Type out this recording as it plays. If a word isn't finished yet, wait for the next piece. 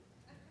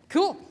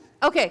Cool.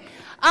 Okay.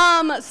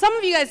 Some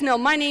of you guys know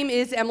my name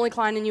is Emily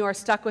Klein, and you are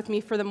stuck with me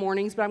for the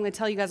mornings, but I'm going to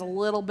tell you guys a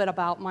little bit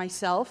about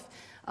myself.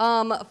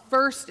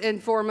 First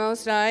and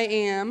foremost, I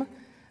am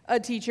a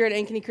teacher at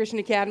Ankeny Christian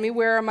Academy.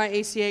 Where are my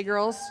ACA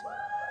girls?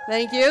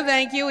 Thank you,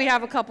 thank you. We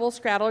have a couple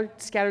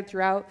scattered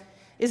throughout.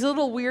 Is it a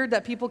little weird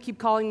that people keep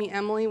calling me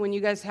Emily when you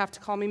guys have to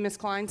call me Miss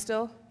Klein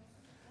still?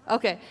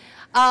 Okay.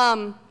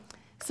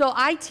 So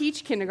I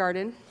teach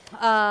kindergarten.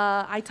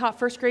 I taught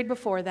first grade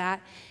before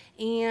that,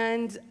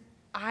 and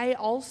I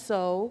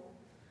also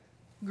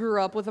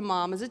grew up with a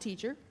mom as a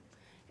teacher,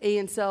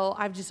 and so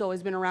I've just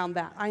always been around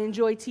that. I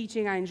enjoy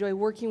teaching. I enjoy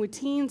working with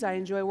teens. I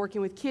enjoy working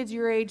with kids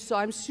your age, so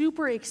I'm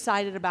super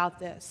excited about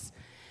this.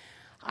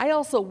 I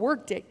also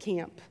worked at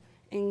camp,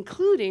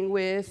 including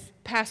with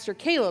Pastor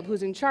Caleb,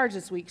 who's in charge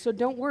this week, so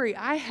don't worry.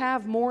 I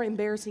have more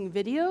embarrassing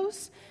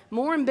videos,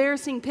 more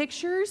embarrassing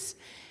pictures,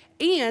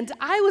 and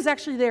I was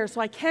actually there,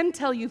 so I can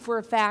tell you for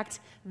a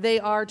fact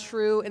they are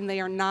true and they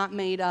are not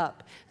made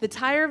up. The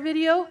tire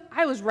video,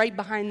 I was right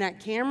behind that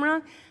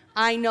camera.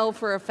 I know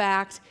for a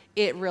fact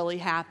it really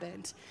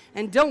happened.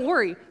 And don't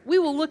worry, we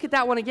will look at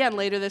that one again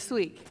later this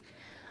week.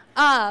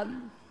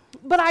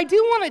 But I do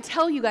want to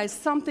tell you guys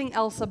something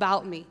else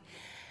about me.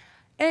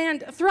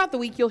 And throughout the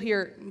week, you'll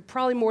hear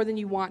probably more than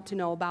you want to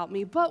know about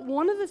me. But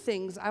one of the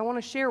things I want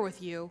to share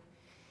with you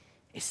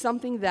is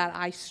something that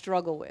I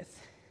struggle with.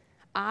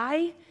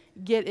 I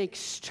get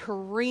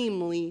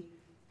extremely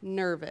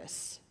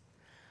nervous.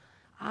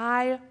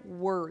 I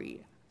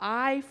worry.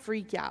 I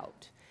freak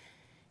out.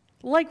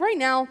 Like right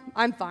now,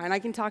 I'm fine. I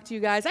can talk to you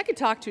guys. I could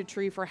talk to a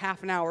tree for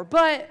half an hour.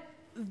 But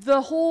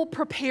the whole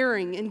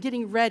preparing and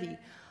getting ready,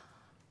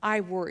 I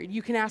worried.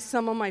 You can ask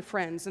some of my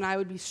friends, and I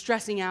would be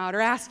stressing out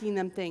or asking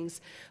them things.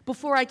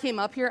 Before I came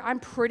up here, I'm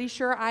pretty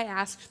sure I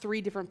asked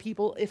 3 different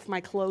people if my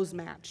clothes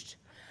matched.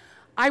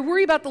 I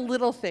worry about the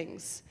little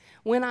things.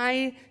 When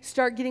I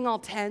start getting all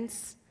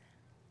tense,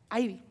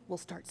 I will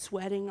start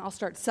sweating, I'll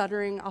start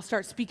stuttering, I'll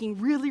start speaking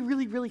really,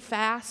 really, really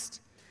fast.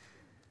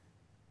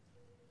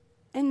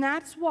 And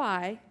that's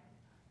why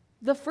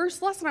the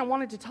first lesson I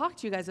wanted to talk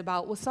to you guys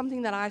about was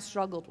something that I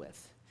struggled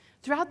with.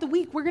 Throughout the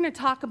week, we're going to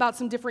talk about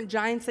some different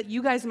giants that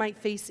you guys might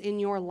face in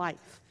your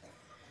life.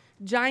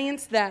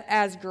 Giants that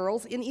as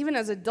girls, and even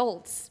as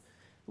adults,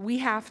 we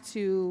have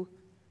to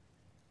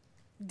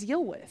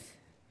deal with.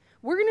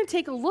 We're going to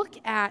take a look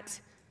at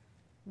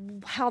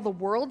how the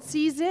world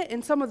sees it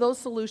and some of those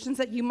solutions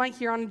that you might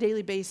hear on a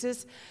daily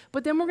basis.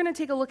 But then we're going to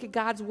take a look at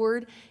God's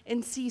word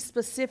and see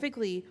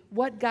specifically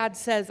what God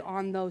says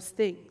on those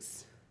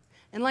things.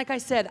 And like I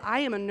said,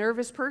 I am a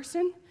nervous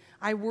person.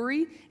 I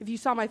worry. If you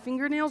saw my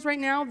fingernails right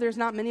now, there's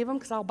not many of them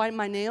because I'll bite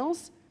my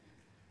nails.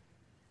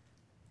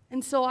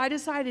 And so I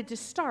decided to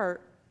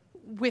start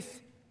with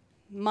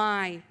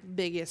my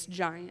biggest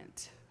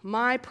giant.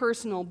 My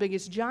personal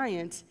biggest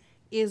giant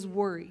is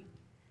worry.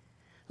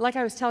 Like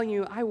I was telling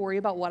you, I worry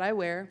about what I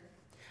wear.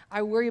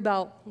 I worry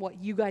about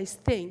what you guys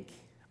think.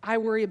 I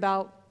worry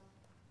about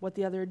what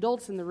the other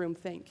adults in the room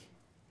think.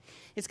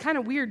 It's kind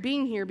of weird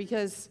being here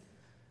because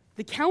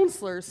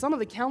some of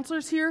the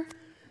counselors here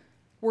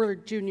were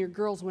junior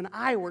girls when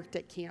I worked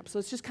at camp, so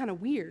it's just kind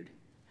of weird.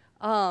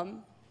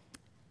 And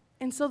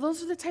so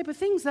those are the type of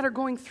things that are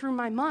going through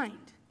my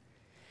mind.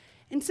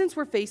 And since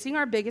we're facing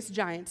our biggest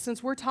giant,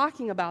 since we're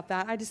talking about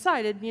that, I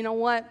decided, you know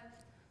what?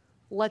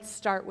 Let's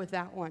start with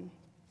that one.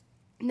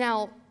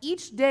 Now,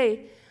 each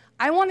day,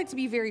 I want it to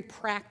be very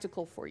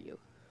practical for you.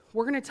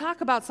 We're going to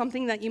talk about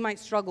something that you might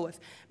struggle with.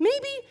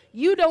 Maybe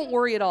you don't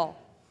worry at all.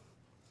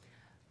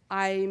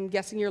 I'm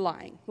guessing you're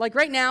lying. Like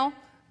right now,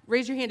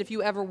 raise your hand if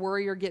you ever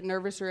worry or get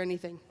nervous or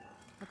anything,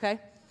 okay?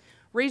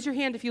 Raise your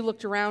hand if you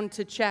looked around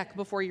to check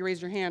before you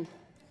raise your hand.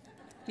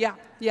 Yeah.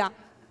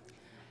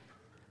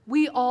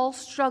 We all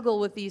struggle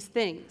with these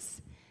things.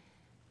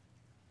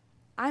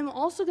 I'm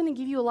also going to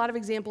give you a lot of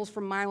examples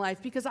from my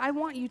life because I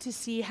want you to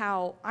see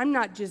how I'm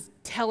not just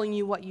telling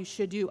you what you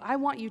should do. I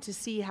want you to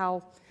see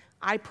how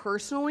I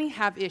personally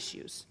have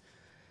issues.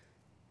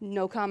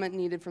 No comment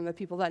needed from the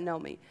people that know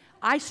me.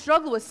 I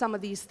struggle with some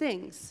of these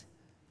things,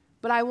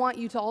 but I want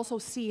you to also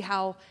see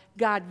how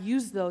God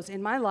used those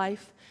in my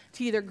life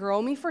to either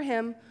grow me for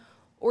Him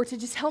or to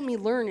just help me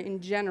learn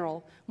in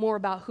general more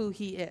about who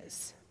He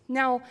is.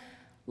 Now,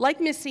 like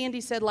Miss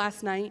Sandy said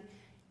last night,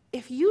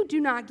 if you do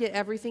not get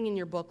everything in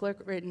your booklet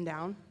written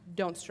down,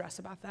 don't stress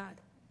about that.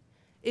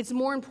 It's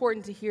more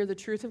important to hear the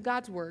truth of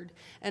God's word,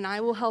 and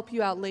I will help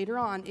you out later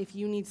on if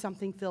you need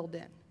something filled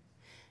in.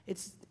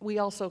 We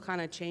also kind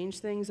of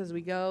change things as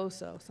we go,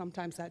 so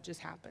sometimes that just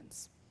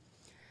happens.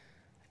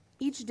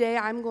 Each day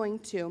I'm going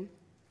to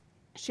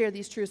share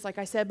these truths, like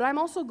I said, but I'm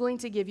also going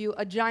to give you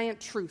a giant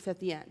truth at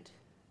the end.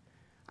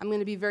 I'm going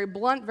to be very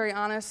blunt, very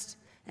honest,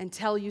 and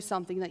tell you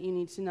something that you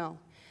need to know.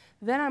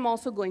 Then I'm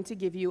also going to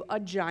give you a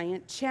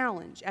giant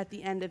challenge at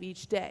the end of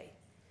each day.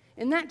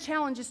 And that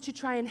challenge is to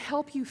try and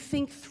help you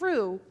think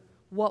through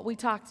what we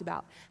talked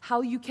about,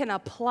 how you can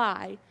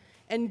apply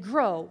and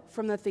grow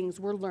from the things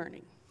we're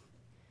learning.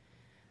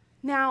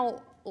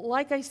 Now,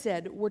 like I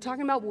said, we're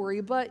talking about worry,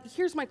 but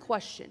here's my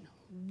question.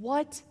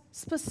 What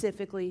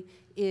specifically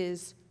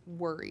is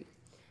worry.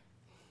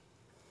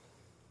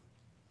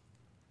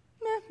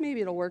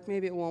 Maybe it'll work,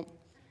 maybe it won't.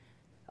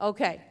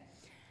 Okay.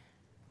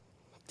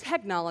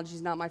 Technology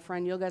is not my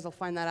friend. You guys will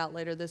find that out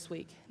later this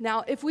week.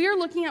 Now, if we are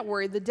looking at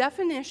worry, the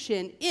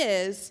definition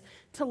is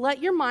to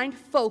let your mind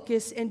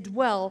focus and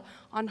dwell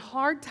on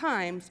hard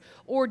times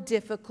or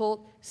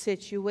difficult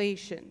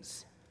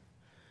situations.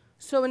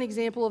 So an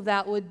example of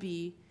that would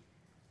be,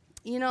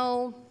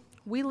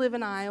 we live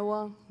in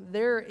Iowa.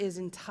 There is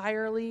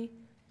entirely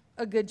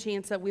a good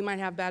chance that we might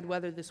have bad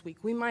weather this week.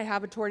 We might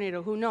have a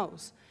tornado, who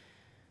knows?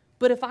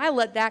 But if I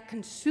let that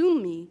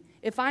consume me,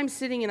 if I'm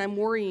sitting and I'm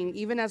worrying,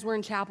 even as we're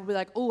in chapel, be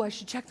like, oh, I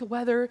should check the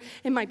weather.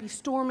 It might be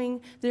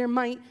storming. There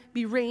might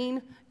be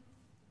rain.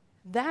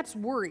 That's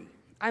worry.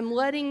 I'm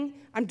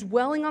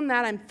dwelling on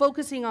that. I'm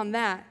focusing on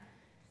that,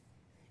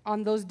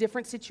 on those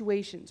different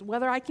situations,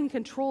 whether I can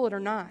control it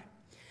or not.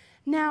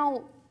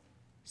 Now,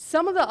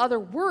 some of the other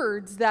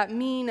words that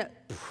mean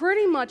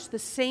pretty much the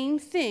same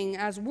thing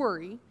as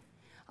worry,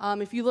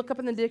 if you look up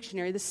in the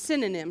dictionary, the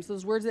synonyms,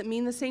 those words that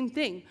mean the same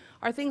thing,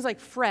 are things like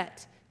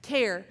fret,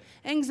 care,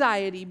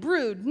 anxiety,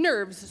 brood,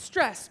 nerves,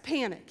 stress,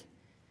 panic.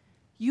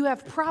 You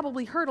have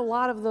probably heard a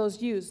lot of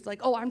those used, like,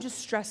 oh, I'm just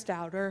stressed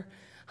out, or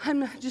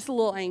I'm just a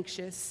little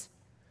anxious.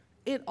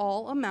 It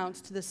all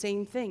amounts to the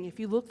same thing. If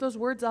you look those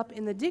words up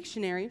in the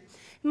dictionary, it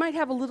might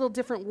have a little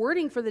different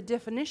wording for the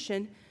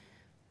definition,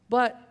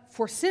 but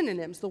for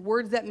synonyms, the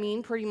words that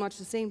mean pretty much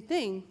the same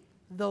thing,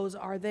 those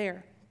are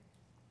there.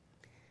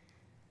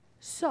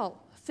 So,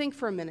 think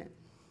for a minute.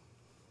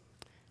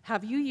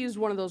 Have you used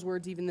one of those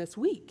words even this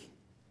week?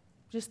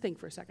 Just think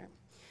for a second.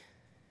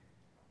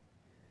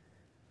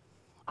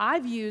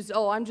 I've used,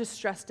 I'm just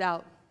stressed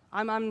out.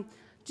 I'm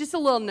just a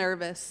little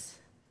nervous.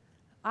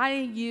 I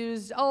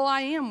used,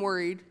 I am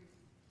worried.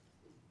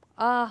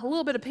 A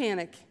little bit of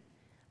panic.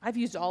 I've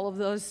used all of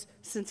those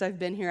since I've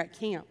been here at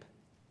camp.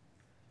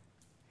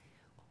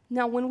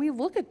 Now, when we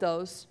look at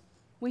those,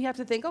 we have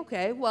to think,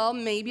 okay, well,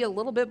 maybe a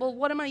little bit, but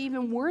what am I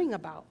even worrying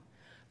about?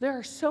 There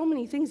are so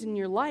many things in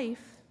your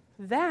life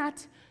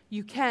that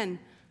you can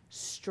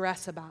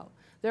stress about.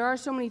 There are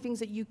so many things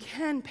that you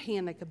can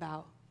panic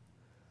about.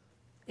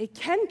 It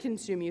can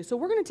consume you. So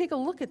we're going to take a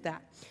look at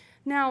that.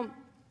 Now,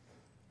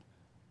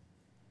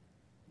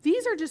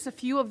 these are just a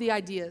few of the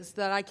ideas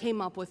that I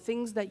came up with,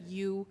 things that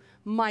you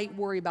might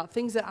worry about,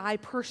 things that I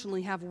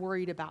personally have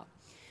worried about.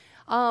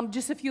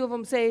 Just a few of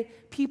them say,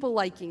 people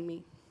liking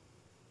me.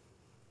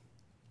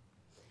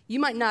 You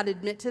might not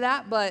admit to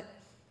that, but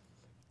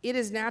it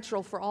is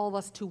natural for all of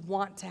us to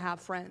want to have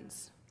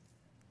friends.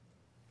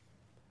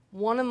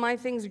 One of my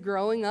things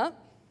growing up,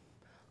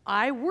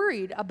 I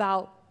worried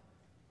about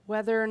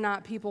whether or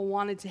not people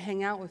wanted to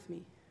hang out with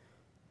me.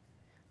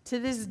 To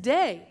this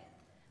day,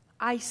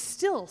 I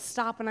still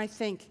stop and I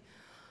think,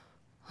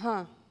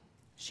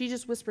 she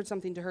just whispered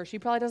something to her. She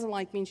probably doesn't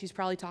like me and she's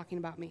probably talking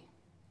about me.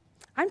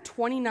 I'm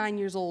 29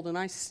 years old and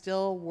I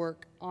still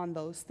work on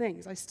those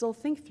things. I still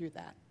think through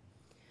that.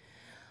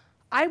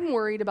 I'm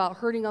worried about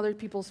hurting other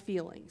people's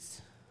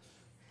feelings.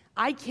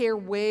 I care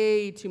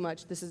way too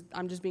much.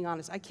 I'm just being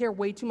honest. I care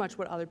way too much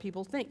what other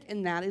people think,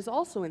 and that is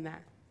also in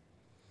that.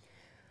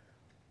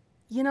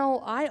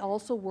 I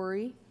also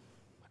worry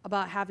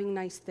about having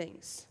nice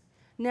things.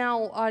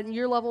 Now, on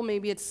your level,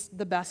 maybe it's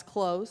the best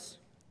clothes,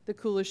 the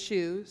coolest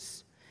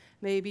shoes.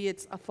 Maybe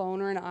it's a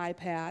phone or an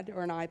iPad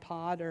or an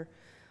iPod or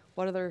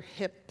what other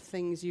hip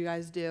things you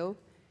guys do.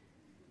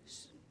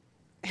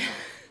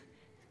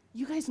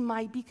 You guys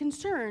might be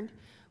concerned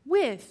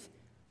with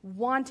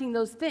wanting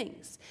those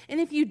things. And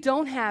if you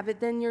don't have it,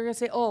 then you're going to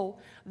say,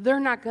 they're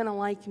not going to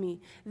like me.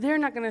 They're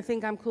not going to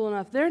think I'm cool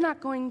enough. They're not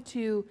going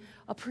to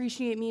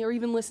appreciate me or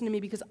even listen to me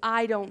because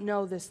I don't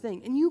know this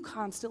thing. And you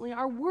constantly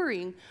are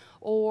worrying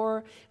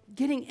or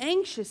getting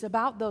anxious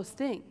about those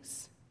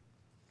things.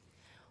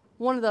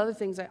 One of the other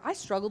things I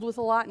struggled with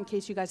a lot, in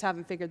case you guys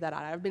haven't figured that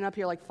out. I've been up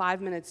here like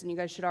 5 minutes, and you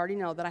guys should already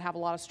know that I have a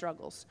lot of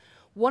struggles.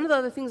 One of the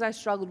other things I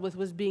struggled with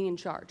was being in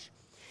charge.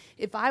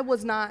 If I'm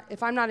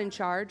not in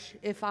charge,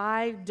 if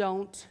I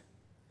don't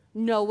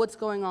know what's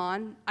going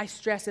on, I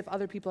stress if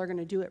other people are going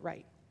to do it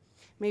right.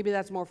 Maybe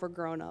that's more for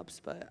grown-ups,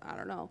 but I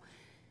don't know.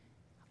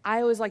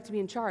 I always like to be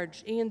in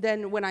charge. And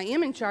then when I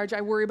am in charge,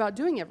 I worry about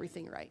doing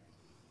everything right.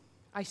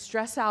 I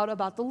stress out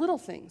about the little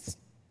things.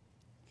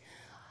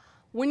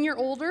 When you're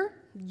older,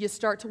 you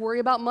start to worry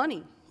about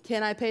money.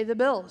 Can I pay the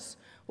bills?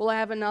 Will I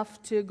have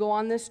enough to go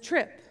on this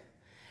trip?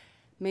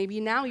 Maybe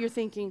now you're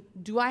thinking,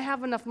 do I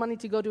have enough money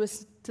to go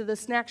to the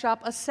snack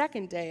shop a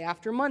second day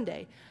after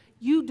Monday?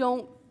 You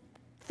don't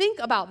think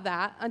about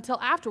that until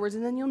afterwards,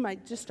 and then you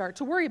might just start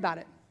to worry about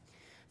it.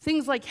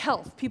 Things like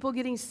health, people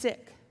getting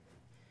sick.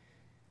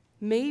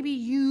 Maybe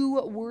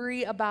you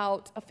worry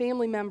about a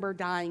family member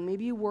dying.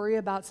 Maybe you worry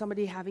about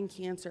somebody having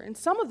cancer. And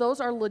some of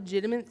those are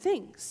legitimate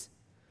things,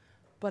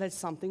 but it's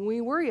something we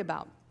worry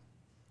about.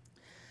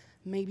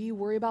 Maybe you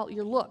worry about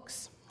your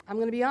looks. I'm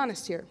going to be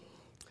honest here.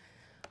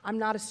 I'm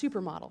not a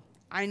supermodel.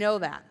 I know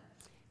that.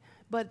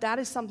 But that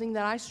is something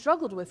that I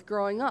struggled with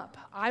growing up.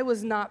 I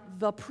was not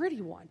the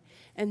pretty one,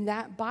 and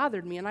that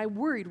bothered me, and I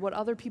worried what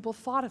other people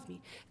thought of me.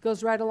 It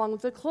goes right along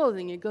with the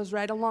clothing. It goes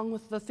right along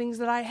with the things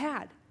that I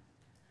had.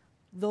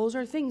 Those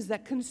are things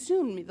that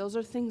consumed me. Those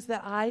are things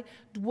that I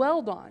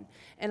dwelled on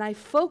and I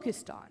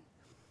focused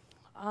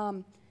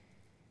on.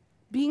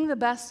 Being the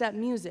best at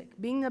music,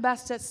 being the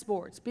best at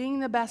sports, being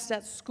the best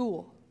at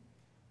school.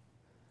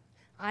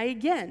 I,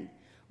 again,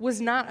 was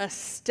not a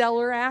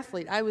stellar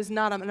athlete. I was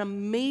not an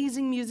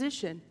amazing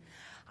musician.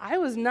 I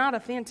was not a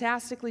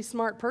fantastically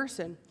smart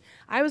person.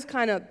 I was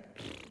kind of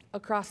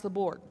across the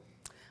board.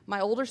 My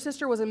older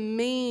sister was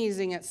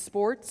amazing at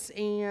sports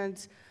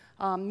and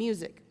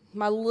music.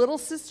 My little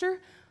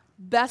sister,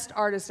 best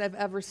artist I've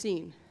ever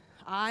seen.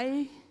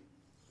 I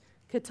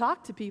could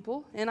talk to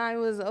people, and I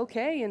was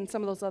okay in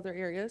some of those other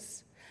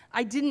areas.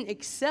 I didn't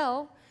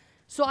excel,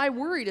 so I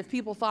worried if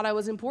people thought I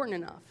was important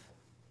enough.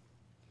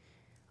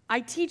 I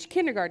teach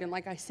kindergarten,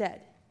 like I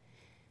said,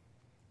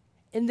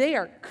 and they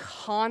are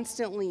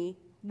constantly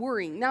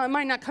worrying. Now, it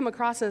might not come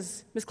across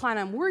as, Ms. Klein,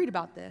 I'm worried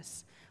about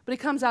this, but it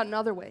comes out in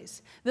other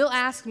ways. They'll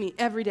ask me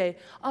every day,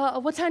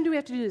 what time do we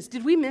have to do this?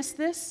 Did we miss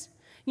this?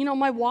 You know,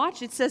 my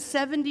watch, it says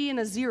 70 and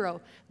a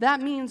 0.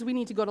 That means we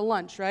need to go to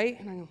lunch, right?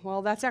 And I go,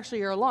 well, that's actually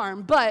your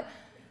alarm. But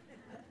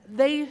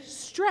they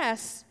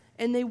stress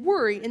and they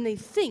worry and they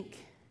think.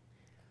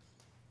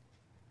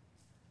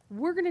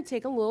 We're going to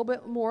take a little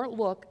bit more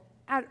look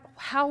at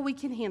how we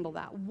can handle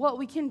that, what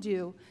we can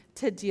do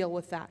to deal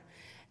with that.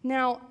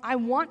 Now, I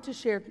want to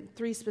share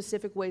 3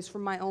 specific ways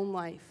from my own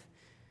life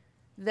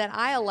that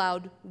I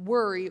allowed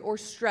worry or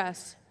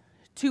stress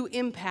to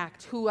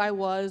impact who I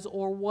was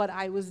or what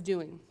I was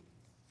doing.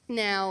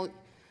 Now,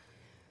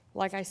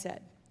 like I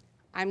said,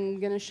 I'm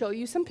going to show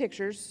you some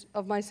pictures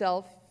of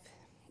myself.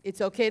 It's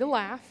okay to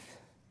laugh.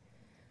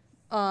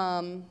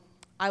 I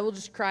will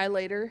just cry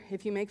later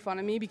if you make fun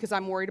of me because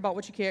I'm worried about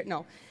what you care.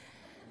 No.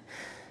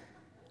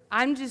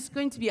 I'm just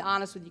going to be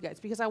honest with you guys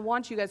because I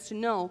want you guys to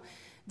know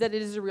that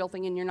it is a real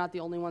thing and you're not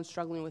the only one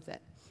struggling with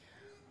it.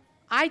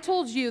 I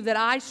told you that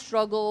I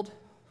struggled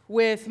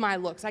with my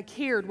looks. I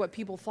cared what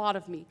people thought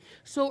of me.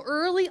 So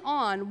early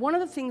on, one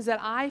of the things that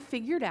I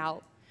figured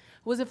out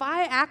was if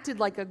I acted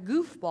like a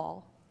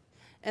goofball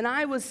and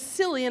I was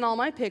silly in all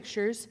my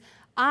pictures,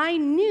 I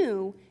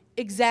knew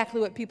exactly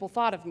what people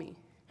thought of me.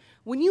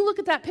 When you look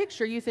at that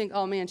picture, you think,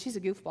 oh man, she's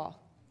a goofball.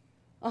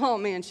 Oh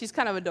man, she's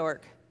kind of a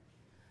dork.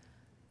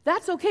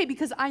 That's okay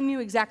because I knew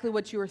exactly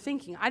what you were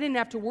thinking. I didn't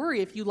have to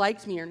worry if you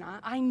liked me or not.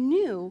 I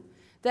knew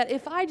that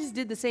if I just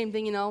did the same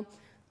thing, I'll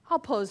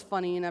pose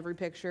funny in every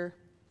picture.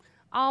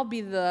 I'll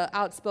be the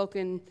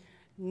outspoken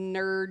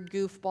nerd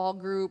goofball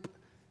group.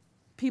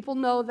 People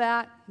know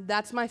that.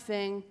 That's my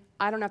thing.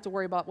 I don't have to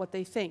worry about what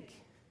they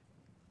think.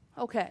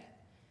 Okay.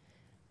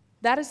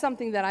 That is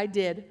something that I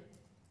did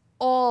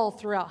all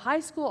throughout high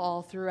school,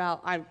 all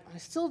throughout. I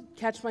still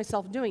catch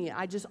myself doing it.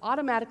 I just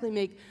automatically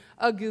make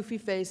a goofy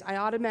face. I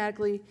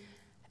automatically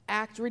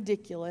act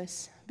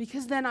ridiculous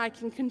because then I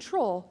can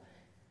control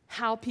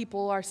how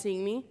people are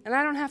seeing me, and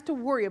I don't have to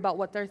worry about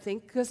what they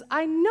think because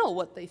I know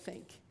what they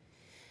think.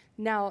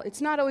 Now,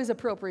 it's not always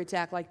appropriate to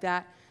act like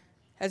that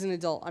as an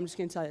adult. I'm just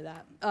going to tell you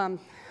that.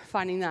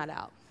 Finding that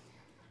out.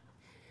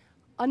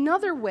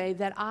 Another way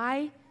that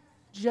I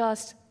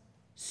just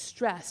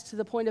stressed to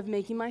the point of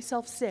making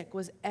myself sick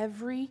was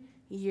every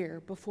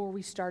year before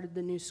we started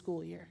the new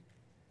school year.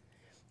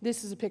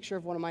 This is a picture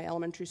of one of my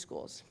elementary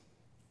schools.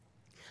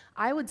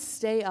 I would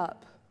stay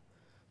up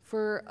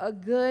for a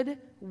good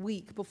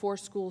week before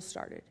school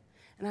started,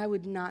 and I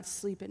would not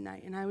sleep at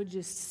night, and I would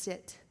just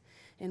sit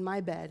in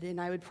my bed, and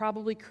I would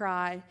probably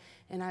cry,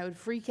 and I would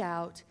freak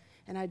out,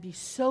 and I'd be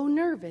so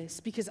nervous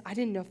because I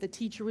didn't know if the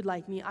teacher would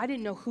like me. I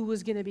didn't know who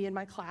was going to be in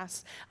my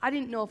class. I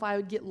didn't know if I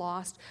would get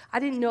lost. I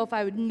didn't know if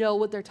I would know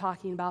what they're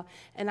talking about,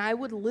 and I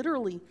would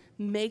literally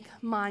make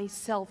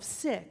myself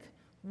sick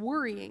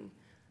worrying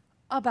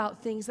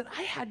about things that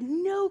I had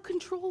no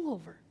control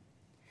over.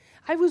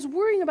 I was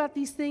worrying about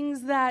these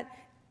things that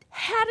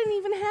hadn't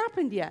even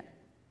happened yet.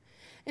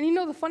 And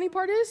the funny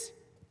part is,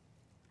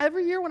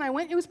 every year when I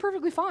went, it was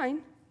perfectly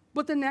fine.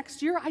 But the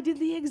next year, I did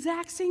the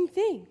exact same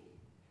thing.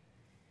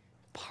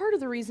 Part of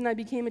the reason I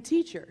became a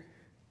teacher.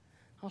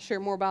 I'll share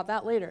more about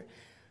that later.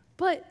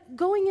 But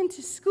going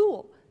into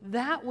school,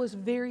 that was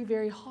very,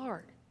 very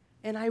hard.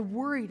 And I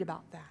worried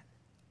about that.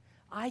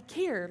 I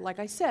cared, like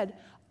I said,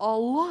 a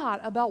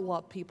lot about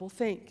what people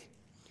think.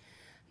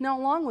 Now,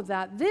 along with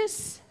that,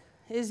 this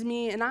is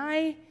me, and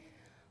I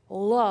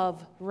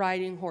love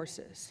riding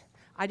horses.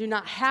 I do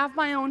not have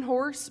my own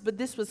horse, but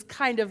this was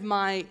kind of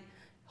my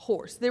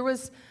horse. There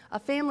was a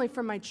family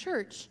from my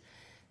church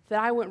that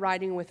I went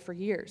riding with for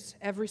years.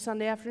 Every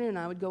Sunday afternoon,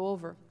 I would go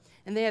over.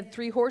 And they had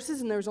 3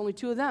 horses, and there was only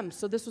 2 of them.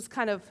 So this was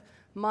kind of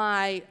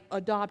my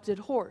adopted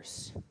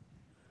horse.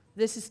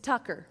 This is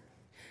Tucker.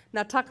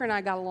 Now, Tucker and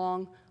I got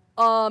along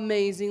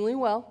amazingly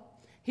well.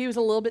 He was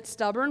a little bit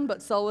stubborn,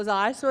 but so was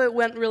I, so it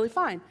went really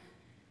fine.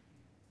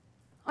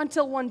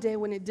 Until one day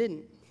when it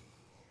didn't.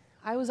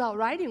 I was out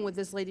riding with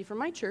this lady from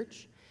my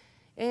church,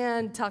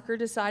 And Tucker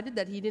decided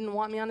that he didn't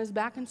want me on his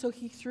back, and so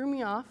he threw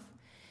me off.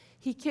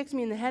 He kicked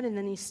me in the head, and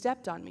then he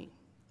stepped on me.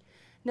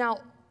 Now,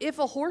 if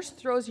a horse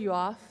throws you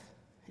off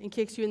and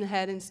kicks you in the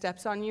head and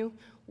steps on you,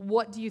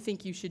 what do you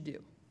think you should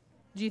do?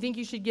 Do you think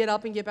you should get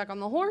up and get back on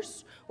the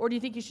horse, or do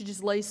you think you should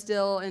just lay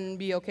still and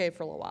be okay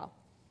for a little while?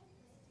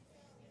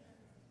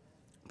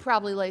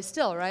 Probably lay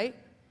still, right?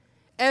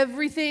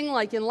 Everything,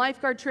 like in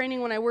lifeguard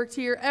training when I worked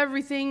here,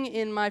 everything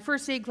in my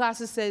first aid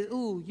classes says,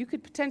 ooh, you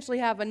could potentially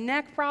have a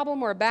neck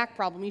problem or a back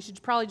problem. You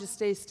should probably just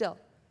stay still.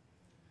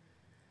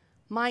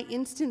 My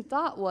instant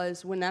thought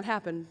was, when that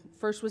happened,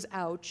 first was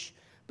ouch,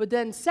 but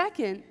then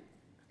second,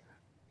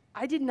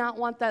 I did not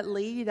want that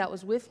lady that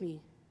was with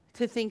me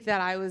to think that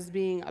I was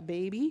being a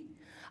baby.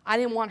 I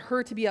didn't want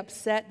her to be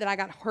upset that I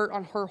got hurt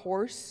on her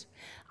horse.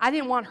 I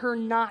didn't want her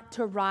not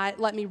to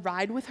let me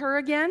ride with her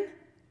again.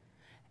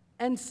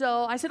 And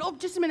so I said, oh,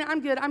 just a minute,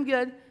 I'm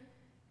good.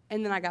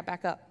 And then I got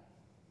back up.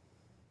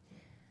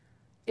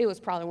 It was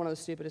probably one of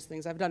the stupidest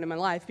things I've done in my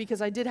life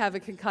because I did have a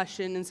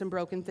concussion and some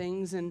broken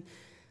things, and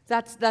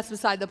that's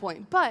beside the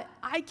point. But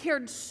I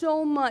cared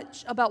so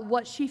much about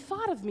what she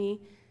thought of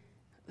me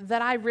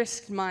that I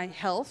risked my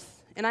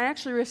health, and I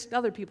actually risked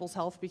other people's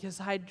health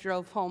because I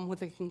drove home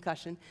with a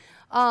concussion.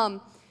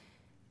 And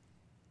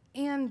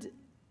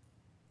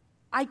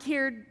I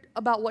cared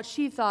about what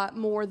she thought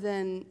more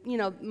than,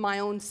 my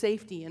own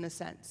safety in a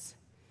sense.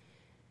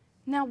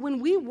 Now, when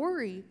we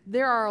worry,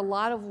 there are a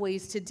lot of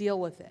ways to deal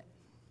with it.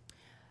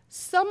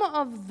 Some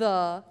of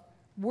the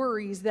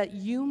worries that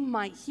you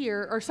might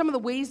hear, or some of the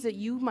ways that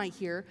you might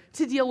hear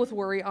to deal with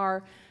worry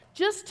are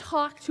just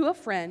talk to a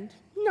friend.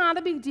 Not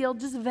a big deal,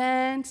 just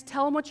vent,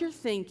 tell them what you're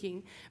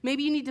thinking.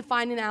 Maybe you need to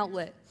find an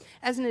outlet.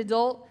 As an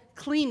adult,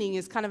 cleaning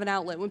is kind of an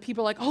outlet. When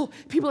people are like, oh,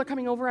 people are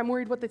coming over, I'm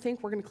worried what they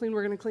think, we're going to clean,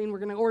 we're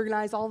going to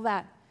organize, all of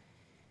that.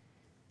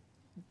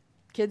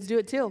 Kids do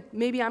it too.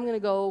 Maybe I'm going to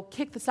go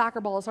kick the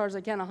soccer ball as hard as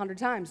I can 100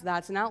 times.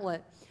 That's an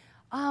outlet.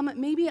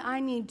 Maybe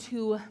I need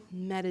to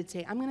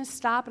meditate. I'm going to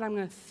stop and I'm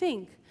going to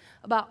think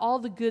about all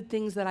the good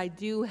things that I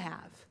do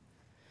have.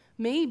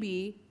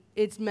 Maybe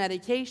it's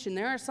medication.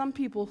 There are some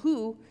people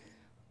who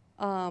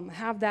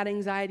have that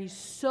anxiety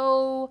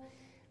so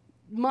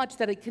much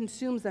that it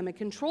consumes them, it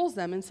controls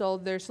them, and so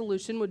their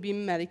solution would be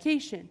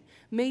medication.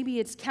 Maybe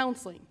it's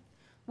counseling.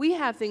 We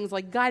have things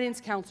like guidance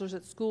counselors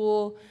at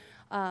school,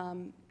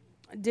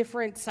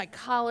 different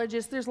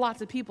psychologists. There's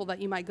lots of people that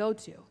you might go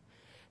to.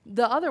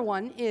 The other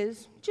one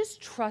is just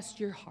trust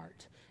your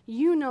heart.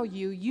 You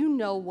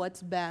know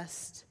what's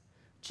best.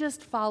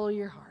 Just follow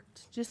your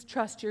heart. Just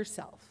trust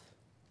yourself.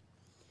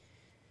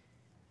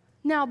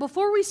 Now,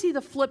 before we see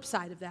the flip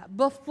side of that,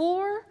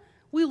 before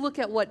we look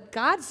at what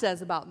God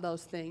says about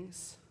those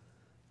things,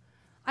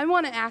 I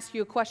want to ask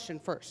you a question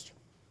first.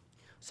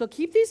 So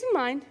keep these in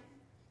mind.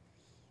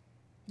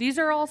 These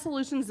are all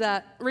solutions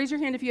that, raise your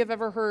hand if you have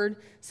ever heard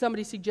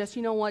somebody suggest,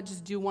 you know what,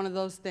 just do one of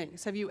those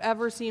things. Have you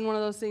ever seen one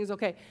of those things?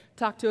 Okay,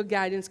 talk to a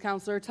guidance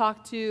counselor,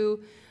 talk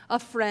to a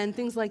friend,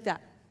 things like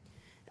that.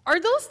 Are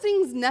those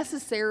things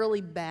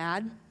necessarily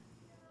bad?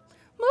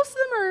 Most of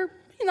them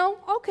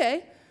are,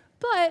 okay.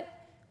 But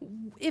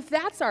if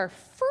that's our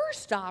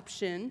first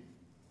option,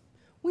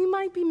 we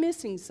might be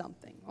missing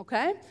something,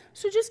 okay?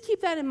 So just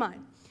keep that in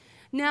mind.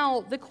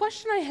 Now, the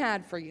question I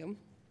had for you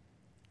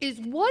is,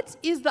 what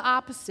is the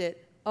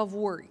opposite of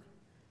worry?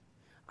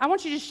 I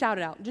want you to shout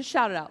it out. Just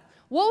shout it out.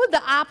 What would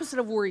the opposite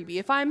of worry be?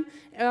 If I'm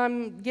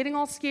getting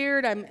all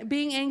scared, I'm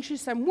being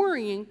anxious, I'm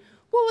worrying,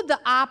 what would the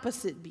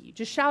opposite be?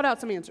 Just shout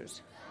out some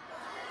answers.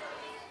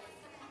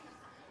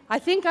 I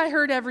think I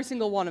heard every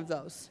single one of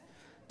those.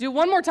 Do it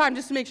one more time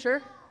just to make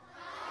sure.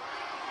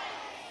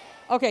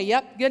 Okay,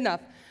 yep, good enough.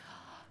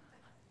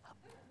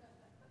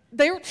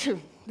 There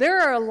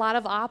are a lot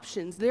of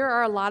options. There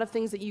are a lot of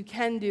things that you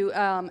can do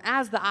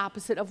as the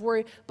opposite of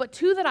worry. But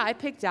two that I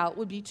picked out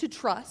would be to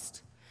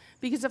trust.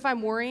 Because if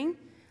I'm worrying,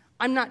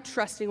 I'm not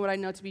trusting what I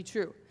know to be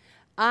true.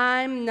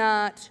 I'm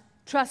not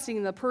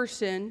trusting the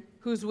person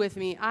who's with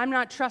me. I'm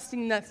not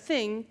trusting that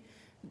thing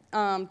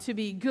to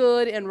be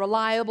good and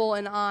reliable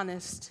and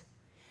honest.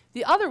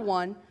 The other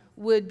one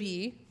would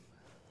be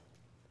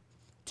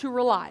to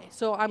rely.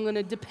 So I'm going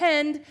to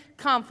depend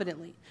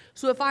confidently.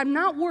 So if I'm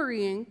not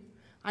worrying,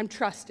 I'm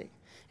trusting.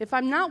 If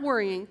I'm not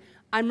worrying,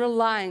 I'm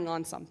relying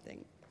on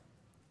something.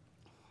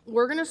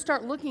 We're going to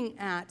start looking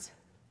at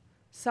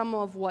some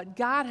of what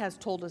God has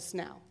told us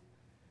now.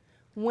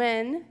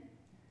 When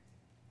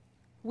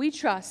we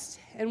trust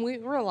and we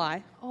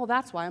rely, oh,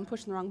 that's why I'm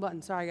pushing the wrong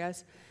button. Sorry,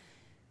 guys.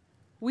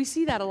 We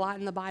see that a lot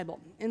in the Bible.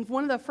 And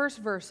one of the first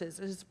verses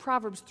is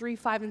Proverbs 3,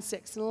 5, and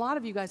 6. And a lot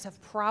of you guys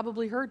have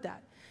probably heard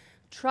that.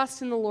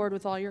 Trust in the Lord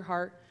with all your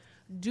heart.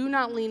 Do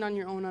not lean on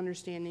your own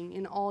understanding.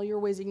 In all your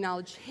ways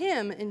acknowledge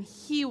Him, and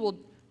He will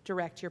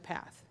direct your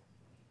path.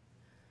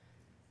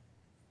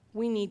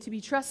 We need to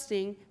be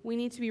trusting. We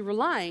need to be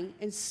relying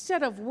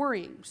instead of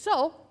worrying.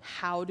 So,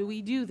 how do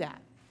we do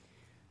that?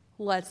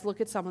 Let's look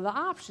at some of the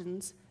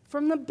options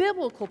from the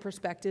biblical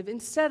perspective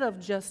instead of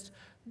just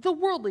the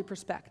worldly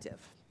perspective.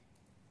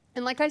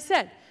 And like I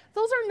said,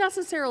 those aren't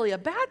necessarily a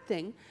bad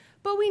thing,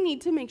 but we need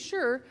to make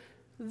sure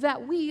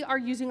that we are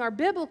using our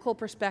biblical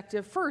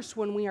perspective first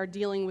when we are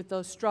dealing with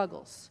those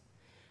struggles.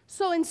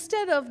 So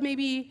instead of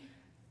maybe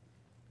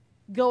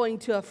going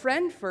to a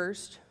friend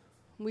first,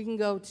 we can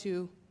go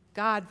to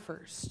God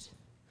first.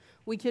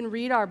 We can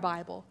read our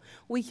Bible.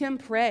 We can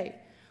pray.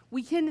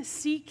 We can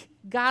seek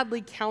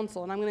godly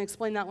counsel, and I'm going to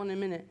explain that one in a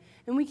minute.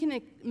 And we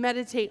can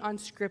meditate on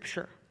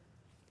Scripture.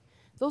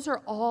 Those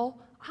are all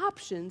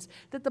options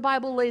that the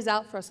Bible lays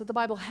out for us, that the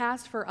Bible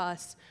has for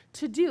us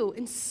to do.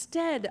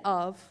 Instead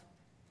of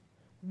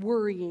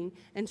worrying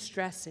and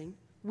stressing,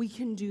 we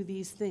can do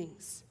these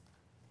things.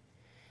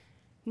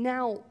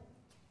 Now,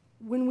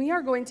 when we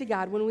are going to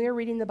God, when we are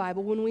reading the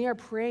Bible, when we are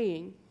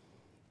praying,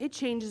 it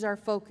changes our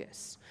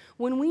focus.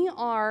 When we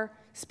are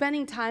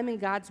spending time in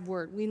God's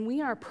Word, when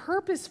we are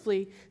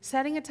purposefully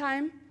setting a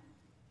time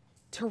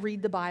to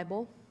read the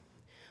Bible,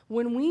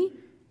 when we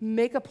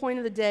make a point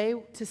of the day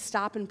to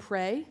stop and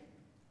pray,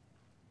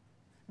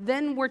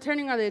 then we're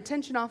turning our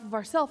attention off of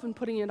ourselves and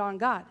putting it on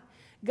God.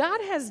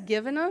 God has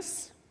given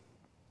us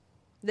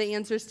the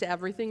answers to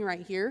everything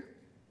right here.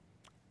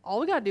 All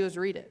we got to do is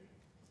read it.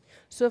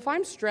 So if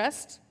I'm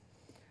stressed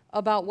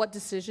about what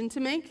decision to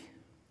make,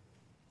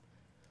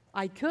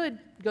 I could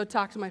go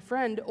talk to my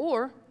friend,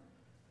 or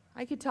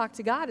I could talk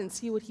to God and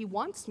see what He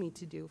wants me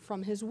to do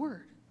from His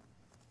Word.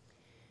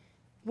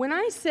 When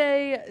I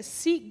say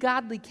seek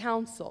godly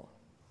counsel,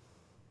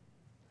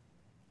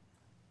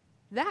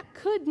 that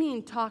could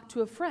mean talk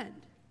to a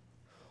friend.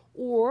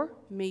 Or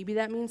maybe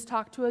that means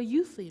talk to a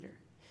youth leader.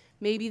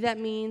 Maybe that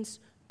means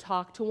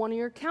talk to one of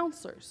your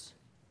counselors.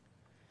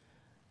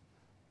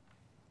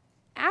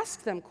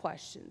 Ask them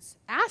questions.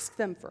 Ask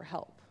them for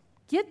help.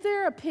 Get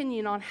their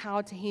opinion on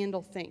how to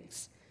handle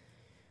things.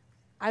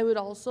 I would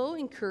also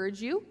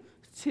encourage you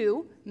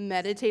to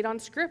meditate on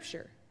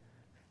Scripture.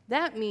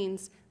 That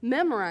means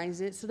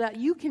memorize it so that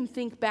you can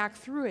think back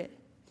through it.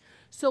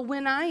 So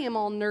when I am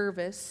all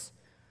nervous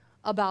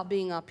about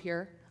being up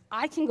here,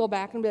 I can go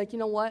back and be like, you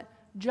know what?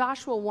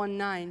 Joshua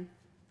 1:9,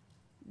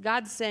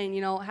 God's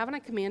saying, haven't I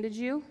commanded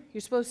you?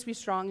 You're supposed to be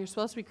strong. You're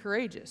supposed to be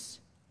courageous.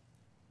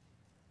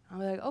 I'll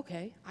be like,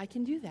 okay, I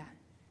can do that.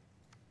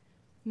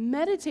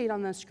 Meditate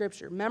on the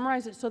Scripture.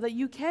 Memorize it so that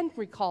you can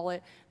recall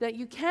it, that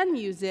you can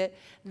use it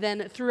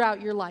then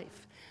throughout your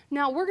life.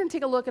 Now, we're going to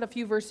take a look at a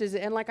few verses,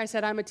 and like I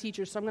said, I'm a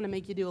teacher, so I'm going to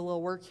make you do a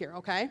little work here,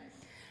 okay?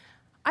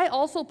 I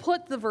also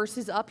put the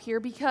verses up here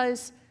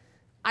because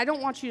I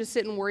don't want you to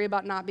sit and worry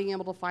about not being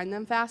able to find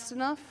them fast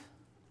enough.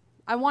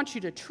 I want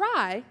you to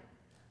try,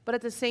 but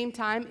at the same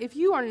time, if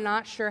you are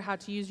not sure how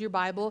to use your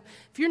Bible,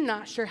 if you're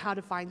not sure how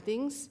to find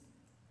things,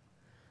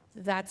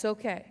 that's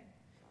okay.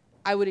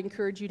 I would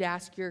encourage you to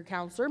ask your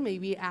counselor,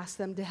 maybe ask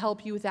them to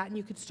help you with that, and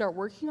you could start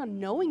working on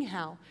knowing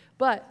how.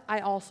 But I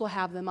also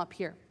have them up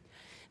here.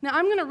 Now,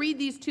 I'm going to read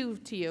these two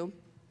to you,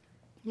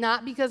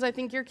 not because I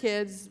think you're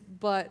kids,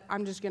 but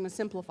I'm just going to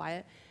simplify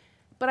it.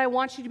 But I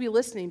want you to be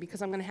listening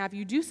because I'm going to have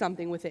you do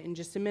something with it in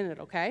just a minute,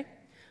 okay?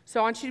 So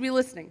I want you to be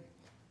listening.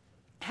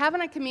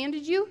 Haven't I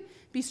commanded you?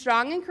 Be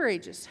strong and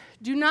courageous.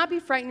 Do not be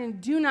frightened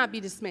and do not be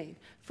dismayed.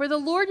 For the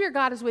Lord your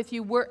God is with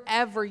you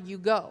wherever you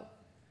go.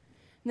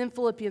 And then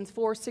Philippians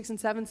 4:6 and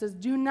 7 says,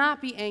 do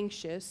not be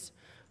anxious.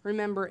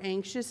 Remember,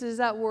 anxious is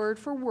that word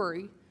for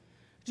worry.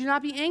 Do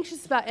not be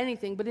anxious about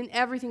anything, but in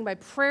everything by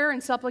prayer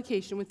and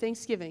supplication with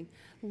thanksgiving.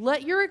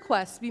 Let your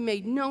requests be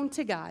made known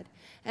to God,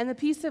 and the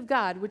peace of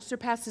God, which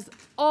surpasses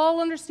all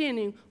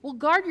understanding, will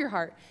guard your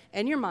heart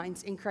and your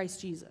minds in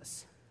Christ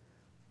Jesus.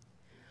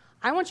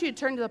 I want you to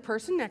turn to the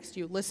person next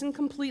to you. Listen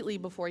completely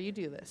before you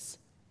do this.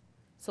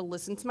 So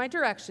listen to my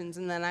directions,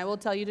 and then I will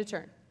tell you to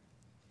turn.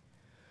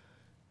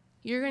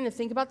 You're going to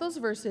think about those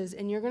verses,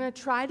 and you're going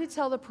to try to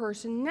tell the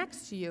person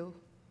next to you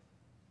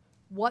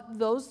what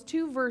those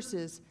two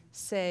verses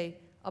say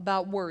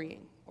about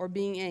worrying or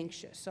being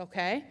anxious,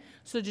 okay?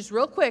 So just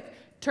real quick,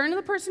 turn to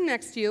the person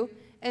next to you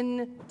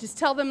and just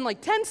tell them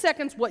like 10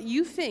 seconds what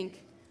you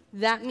think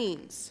that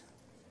means.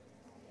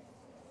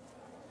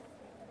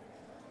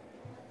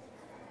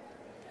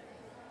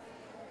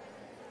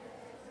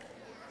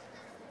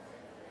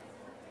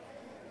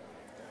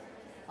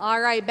 All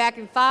right, back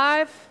in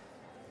 5,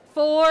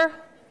 4,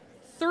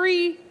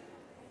 3,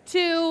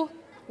 2,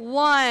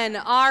 1.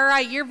 All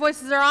right, your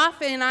voices are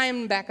off, and I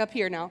am back up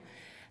here now.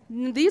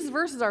 These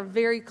verses are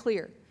very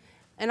clear,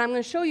 and I'm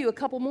going to show you a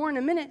couple more in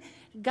a minute.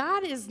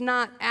 God is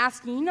not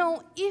asking,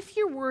 if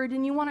you're worried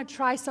and you want to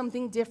try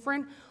something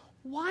different,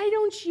 why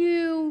don't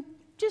you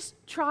just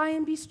try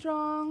and be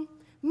strong?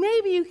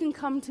 Maybe you can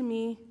come to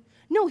me.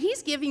 No,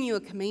 He's giving you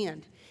a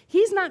command.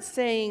 He's not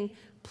saying,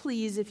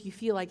 please, if you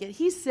feel like it.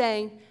 He's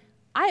saying,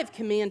 I have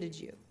commanded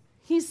you.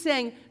 He's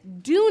saying,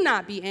 do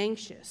not be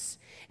anxious.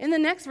 In the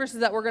next verses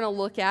that we're going to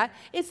look at,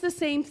 it's the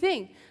same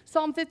thing.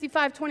 Psalm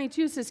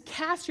 55:22 says,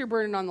 cast your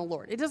burden on the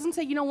Lord. It doesn't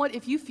say,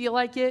 if you feel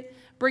like it,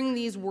 bring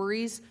these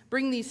worries,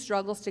 bring these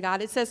struggles to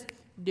God. It says,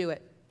 do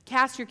it.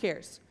 Cast your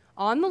cares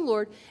on the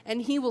Lord,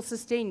 and He will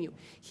sustain you.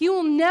 He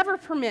will never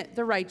permit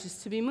the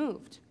righteous to be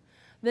moved.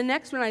 The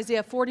next one,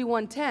 Isaiah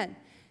 41:10,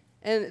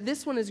 And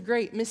this one is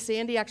great. Miss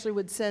Sandy actually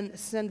would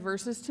send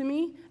verses to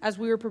me as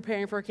we were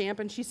preparing for camp,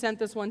 and she sent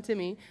this one to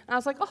me. And I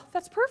was like, oh,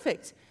 that's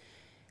perfect.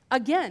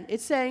 Again,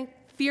 it's saying,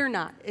 fear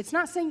not. It's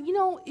not saying,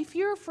 if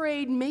you're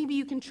afraid, maybe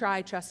you can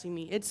try trusting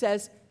me. It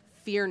says,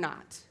 fear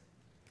not,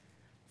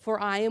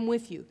 for I am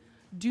with you.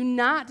 Do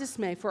not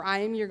dismay, for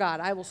I am your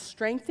God. I will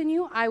strengthen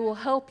you. I will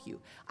help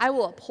you. I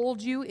will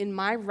uphold you in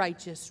my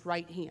righteous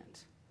right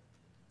hand.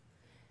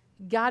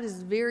 God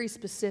is very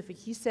specific.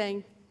 He's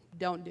saying,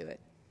 don't do it.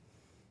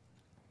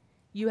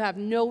 You have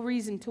no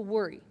reason to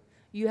worry.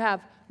 You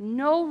have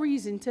no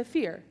reason to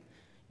fear.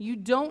 You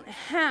don't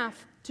have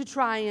to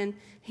try and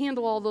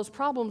handle all those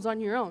problems on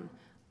your own.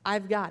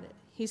 I've got it.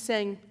 He's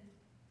saying,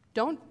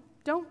 don't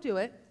do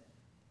it.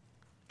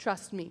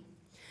 Trust me.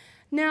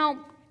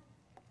 Now,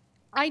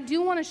 I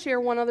do want to share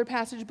one other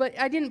passage, but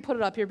I didn't put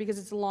it up here because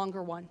it's a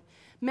longer one.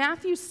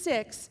 Matthew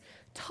 6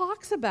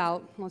 talks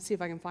about, let's see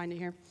if I can find it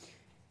here.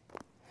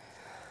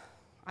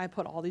 I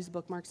put all these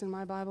bookmarks in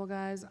my Bible,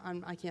 guys.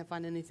 I can't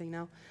find anything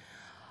now.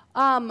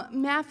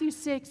 Matthew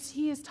 6,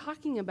 he is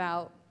talking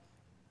about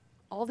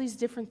all these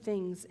different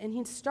things, and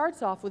he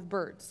starts off with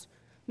birds.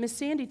 Miss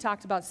Sandy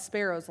talked about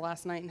sparrows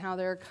last night and how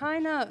they're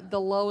kind of the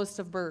lowest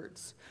of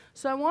birds.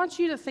 So I want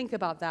you to think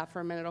about that for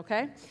a minute,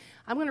 okay?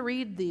 I'm going to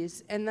read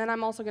these, and then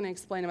I'm also going to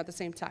explain them at the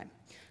same time.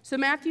 So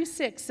Matthew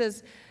 6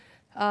 says,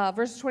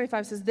 verse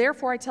 25 says,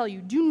 therefore I tell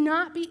you, do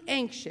not be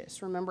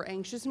anxious. Remember,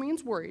 anxious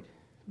means worried.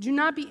 Do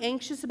not be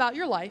anxious about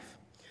your life,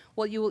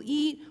 what you will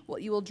eat,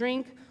 what you will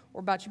drink, or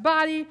about your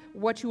body,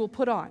 what you will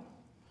put on.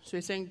 So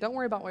he's saying, don't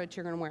worry about what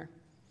you're going to wear.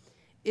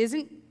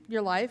 Isn't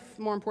your life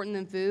more important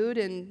than food,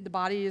 and the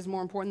body is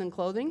more important than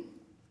clothing?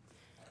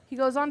 He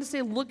goes on to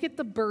say, look at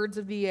the birds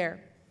of the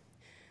air.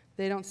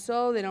 They don't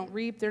sow, they don't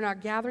reap, they're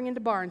not gathering into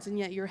barns, and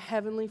yet your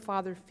heavenly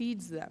Father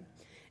feeds them.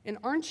 And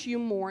aren't you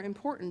more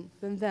important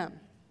than them?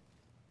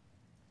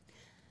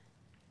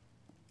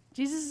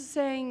 Jesus is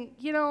saying,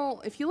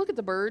 if you look at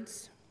the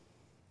birds,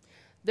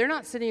 they're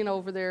not sitting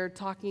over there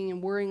talking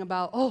and worrying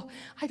about, oh,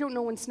 I don't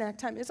know when snack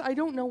time is. I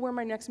don't know where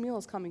my next meal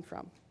is coming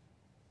from.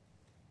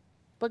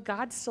 But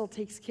God still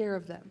takes care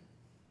of them.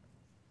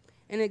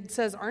 And it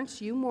says, aren't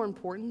you more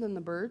important than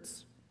the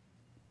birds?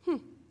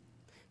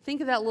 Think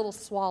of that little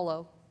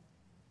swallow.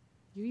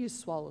 You use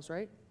swallows,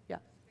 right? Yeah.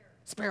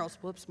 Sparrows.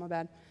 Whoops, my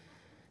bad.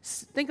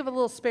 Think of a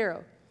little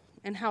sparrow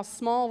and how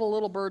small of a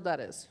little bird that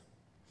is.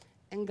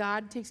 And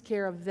God takes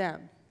care of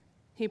them.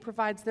 He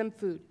provides them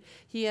food.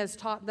 He has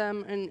taught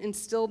them and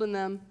instilled in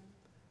them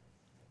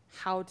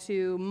how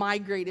to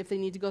migrate if they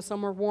need to go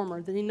somewhere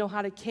warmer. They know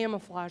how to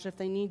camouflage if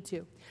they need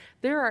to.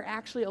 There are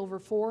actually over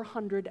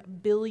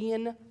 400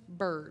 billion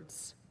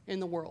birds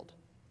in the world.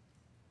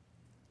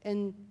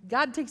 And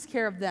God takes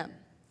care of them.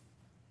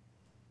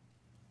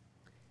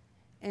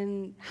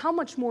 And how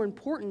much more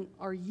important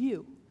are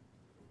you?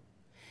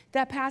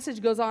 That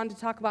passage goes on to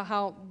talk about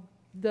how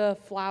the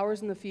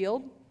flowers in the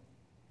field,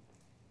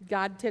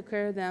 God took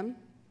care of them.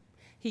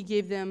 He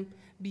gave them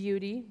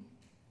beauty.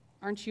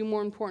 Aren't you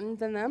more important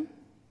than them?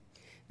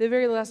 The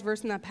very last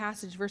verse in that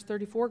passage, verse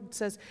 34,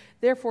 says,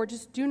 therefore,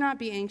 just do not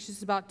be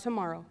anxious about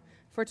tomorrow,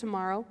 for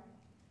tomorrow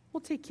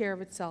will take care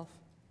of itself.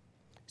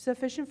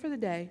 Sufficient for the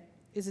day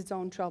is its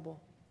own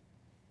trouble.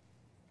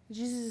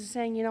 Jesus is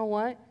saying, you know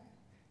what?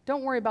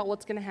 Don't worry about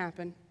what's going to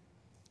happen.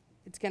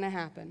 It's going to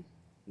happen.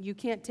 You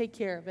can't take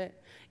care of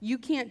it. You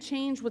can't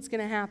change what's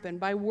going to happen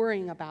by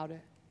worrying about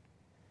it.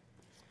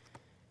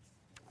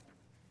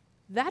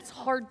 That's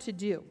hard to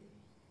do.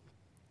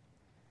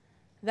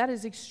 That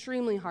is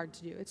extremely hard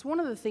to do. It's one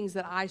of the things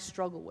that I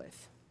struggle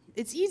with.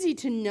 It's easy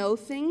to know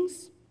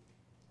things,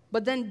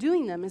 but then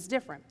doing them is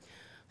different.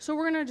 So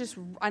we're going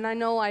to and I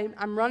know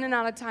I'm running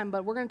out of time,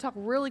 but we're going to talk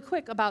really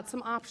quick about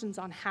some options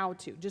on how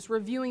to, just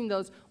reviewing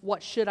those,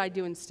 what should I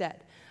do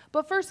instead.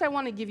 But first I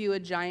want to give you a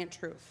giant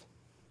truth.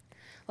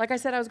 Like I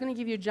said, I was going to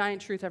give you a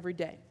giant truth every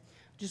day.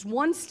 Just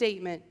one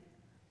statement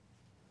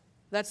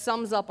that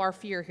sums up our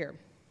fear here.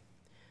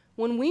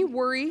 When we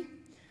worry,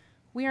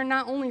 we are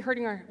only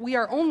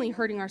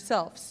hurting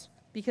ourselves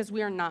because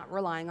we are not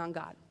relying on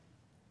God.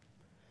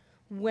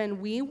 When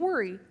we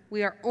worry,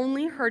 we are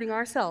only hurting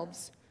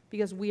ourselves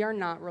because we are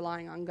not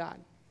relying on God.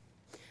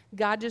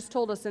 God just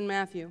told us in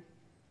Matthew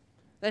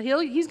that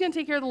He's going to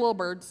take care of the little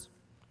birds,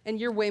 and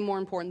you're way more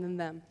important than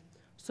them.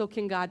 So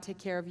can God take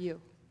care of you?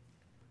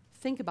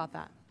 Think about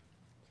that.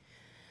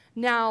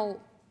 Now,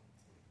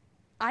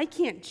 I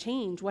can't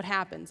change what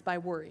happens by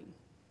worrying.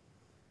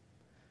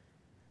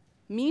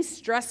 Me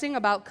stressing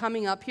about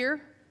coming up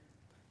here,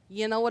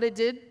 you know what it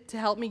did to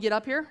help me get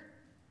up here?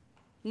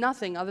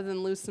 Nothing other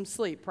than lose some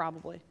sleep,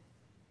 probably.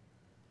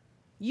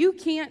 You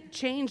can't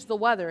change the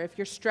weather if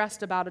you're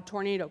stressed about a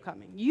tornado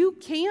coming. You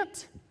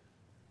can't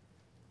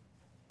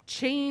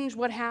change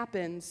what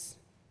happens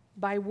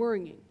by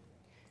worrying.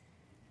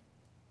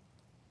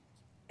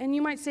 And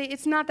you might say,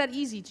 it's not that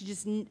easy to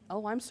just,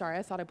 oh, I'm sorry,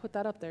 I thought I put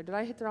that up there. Did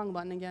I hit the wrong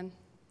button again?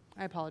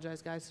 I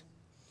apologize, guys.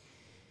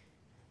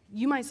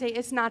 You might say,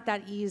 it's not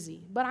that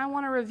easy, but I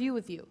want to review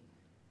with you.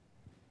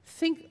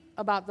 Think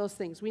about those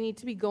things. We need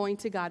to be going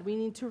to God. We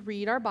need to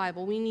read our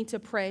Bible. We need to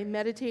pray,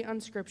 meditate on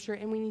Scripture,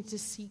 and we need to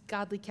seek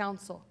godly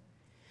counsel.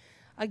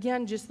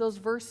 Again, just those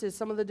verses,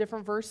 some of the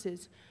different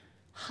verses.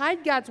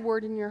 Hide God's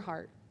word in your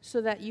heart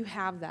so that you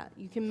have that.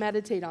 You can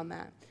meditate on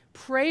that.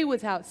 Pray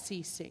without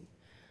ceasing.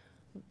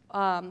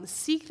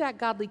 Seek that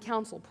godly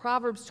counsel.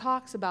 Proverbs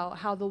talks about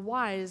how the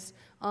wise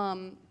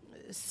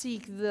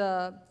seek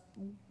the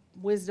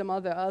wisdom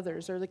of the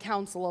others or the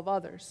counsel of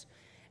others.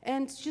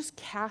 And just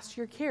cast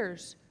your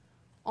cares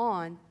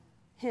on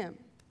Him.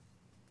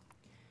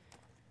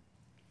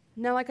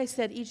 Now, like I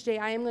said, each day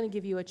I am going to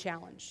give you a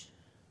challenge.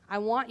 I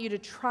want you to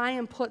try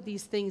and put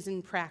these things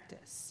in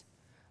practice.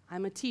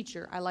 I'm a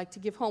teacher. I like to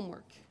give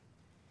homework.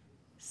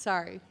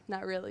 Sorry,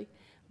 not really.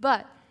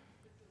 But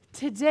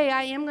today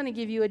I am going to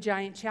give you a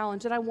giant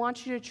challenge that I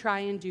want you to try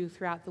and do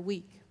throughout the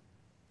week.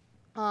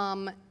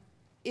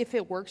 If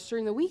it works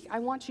during the week, I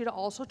want you to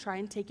also try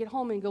and take it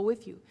home and go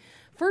with you.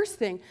 First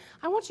thing,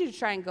 I want you to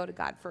try and go to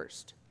God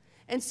first.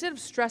 Instead of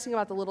stressing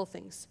about the little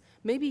things,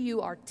 maybe you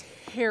are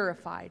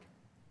terrified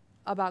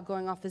about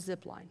going off the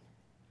zip line.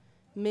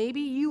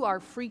 Maybe you are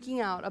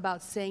freaking out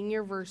about saying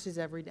your verses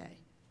every day.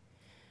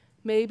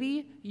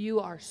 Maybe you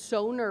are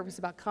so nervous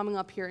about coming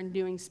up here and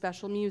doing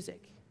special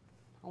music.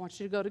 I want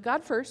you to go to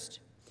God first.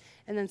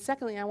 And then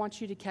secondly, I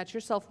want you to catch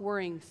yourself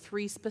worrying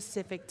 3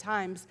 specific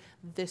times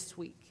this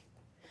week.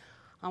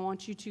 I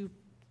want you to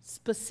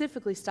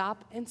specifically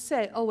stop and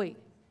say, oh, wait,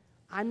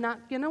 I'm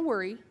not going to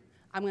worry.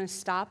 I'm going to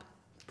stop,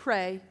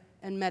 pray,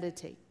 and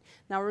meditate.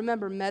 Now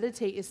remember,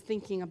 meditate is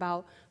thinking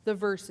about the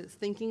verses,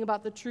 thinking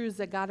about the truths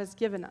that God has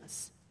given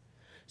us.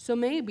 So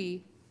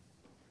maybe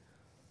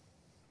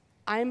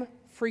I'm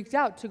freaked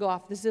out to go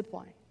off the zip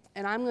line,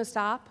 and I'm going to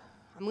stop,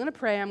 I'm going to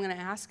pray, I'm going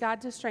to ask God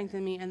to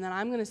strengthen me, and then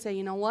I'm going to say,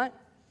 you know what?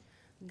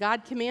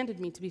 God commanded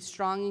me to be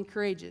strong and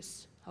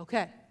courageous.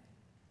 Okay.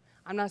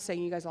 I'm not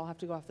saying you guys all have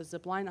to go off the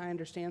zip line. I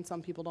understand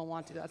some people don't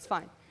want to. That's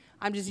fine.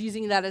 I'm just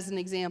using that as an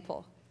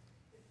example.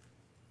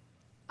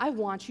 I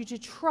want you to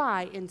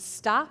try and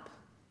stop,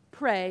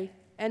 pray,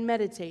 and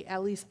meditate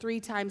at least 3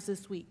 times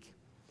this week.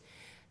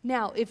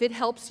 Now, if it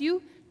helps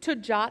you to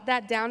jot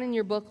that down in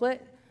your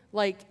booklet,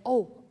 like,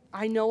 oh,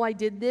 I know I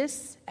did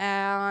this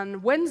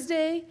on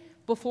Wednesday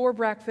before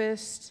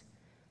breakfast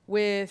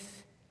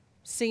with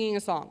singing a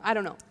song. I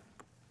don't know.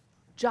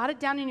 Jot it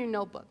down in your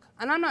notebook.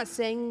 And I'm not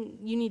saying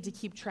you need to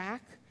keep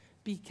track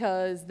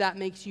because that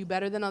makes you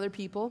better than other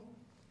people.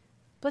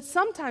 But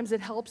sometimes it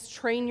helps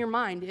train your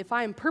mind. If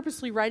I am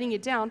purposely writing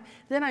it down,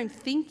 then I'm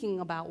thinking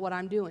about what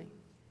I'm doing.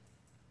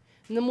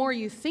 And the more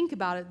you think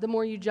about it, the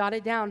more you jot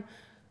it down,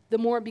 the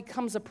more it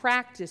becomes a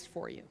practice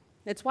for you.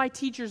 That's why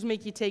teachers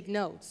make you take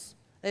notes.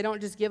 They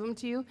don't just give them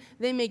to you.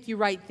 They make you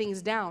write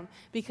things down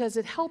because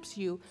it helps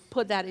you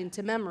put that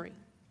into memory.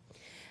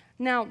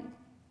 Now,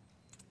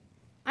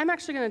 I'm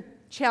actually going to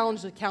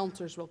challenge the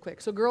counselors real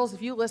quick. So girls,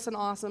 if you listen,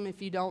 awesome.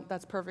 If you don't,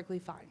 that's perfectly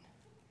fine.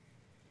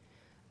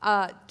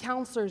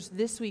 Counselors,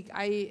 this week,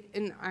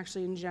 and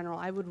actually in general,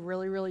 I would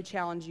really, really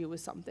challenge you with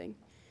something.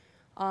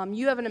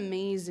 You have an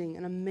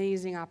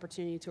amazing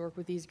opportunity to work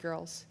with these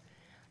girls.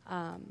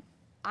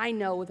 I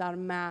know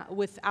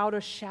without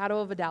a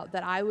shadow of a doubt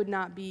that I would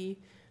not be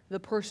the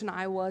person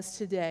I was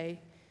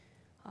today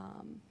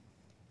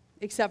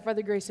except by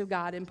the grace of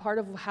God. And part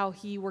of how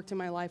He worked in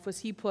my life was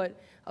He put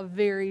a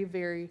very,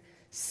 very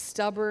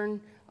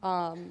stubborn,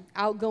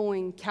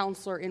 outgoing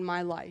counselor in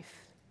my life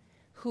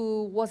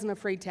who wasn't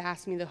afraid to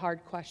ask me the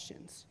hard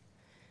questions.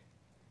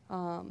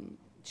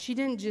 She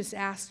didn't just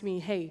ask me,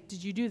 hey,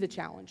 did you do the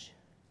challenge?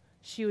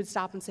 She would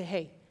stop and say,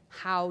 hey,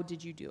 how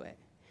did you do it?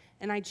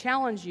 And I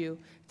challenge you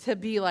to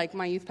be like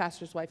my youth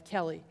pastor's wife,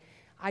 Kelly.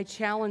 I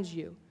challenge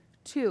you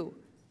to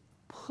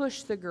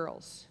push the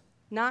girls,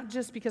 not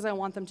just because I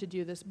want them to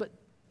do this, but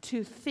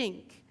to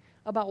think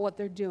about what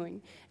they're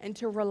doing and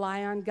to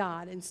rely on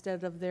God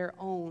instead of their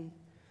own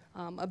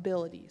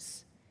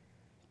abilities.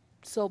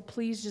 So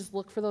please just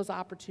look for those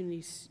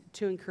opportunities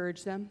to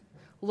encourage them.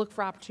 Look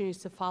for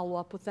opportunities to follow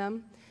up with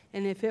them.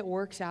 And if it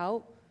works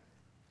out,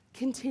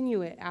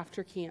 continue it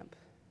after camp.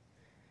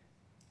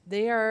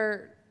 They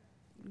are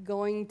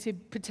going to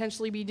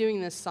potentially be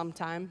doing this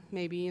sometime,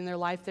 maybe in their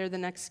life. They're the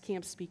next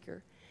camp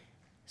speaker.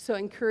 So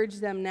encourage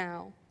them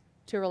now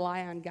to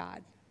rely on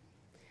God.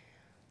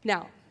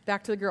 Now,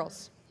 back to the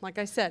girls. Like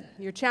I said,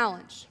 your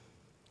challenge,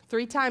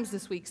 3 times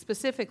this week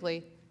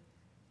specifically,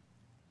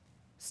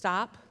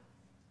 stop,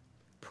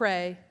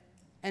 pray,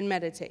 and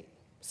meditate.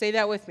 Say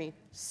that with me.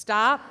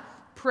 Stop,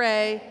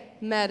 pray,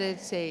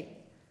 meditate.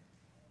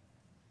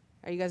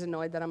 Are you guys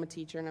annoyed that I'm a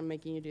teacher and I'm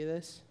making you do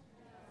this?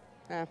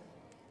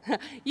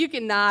 You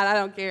can nod. I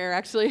don't care,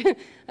 actually.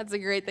 That's a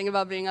great thing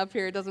about being up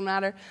here. It doesn't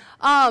matter.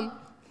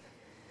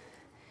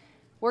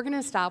 We're going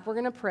to stop. We're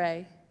going to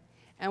pray.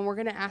 And we're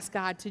going to ask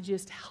God to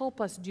just help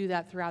us do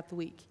that throughout the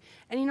week.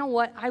 And you know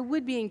what? I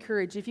would be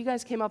encouraged if you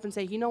guys came up and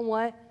say, you know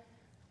what?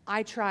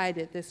 I tried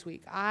it this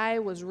week. I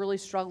was really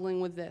struggling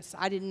with this.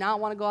 I did not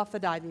want to go off the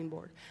diving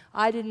board.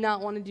 I did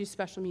not want to do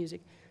special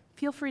music.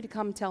 Feel free to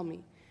come tell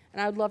me. And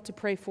I would love to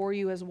pray for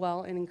you as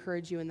well and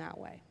encourage you in that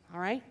way. all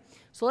right?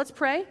 So let's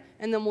pray,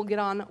 and then we'll get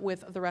on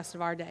with the rest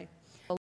of our day.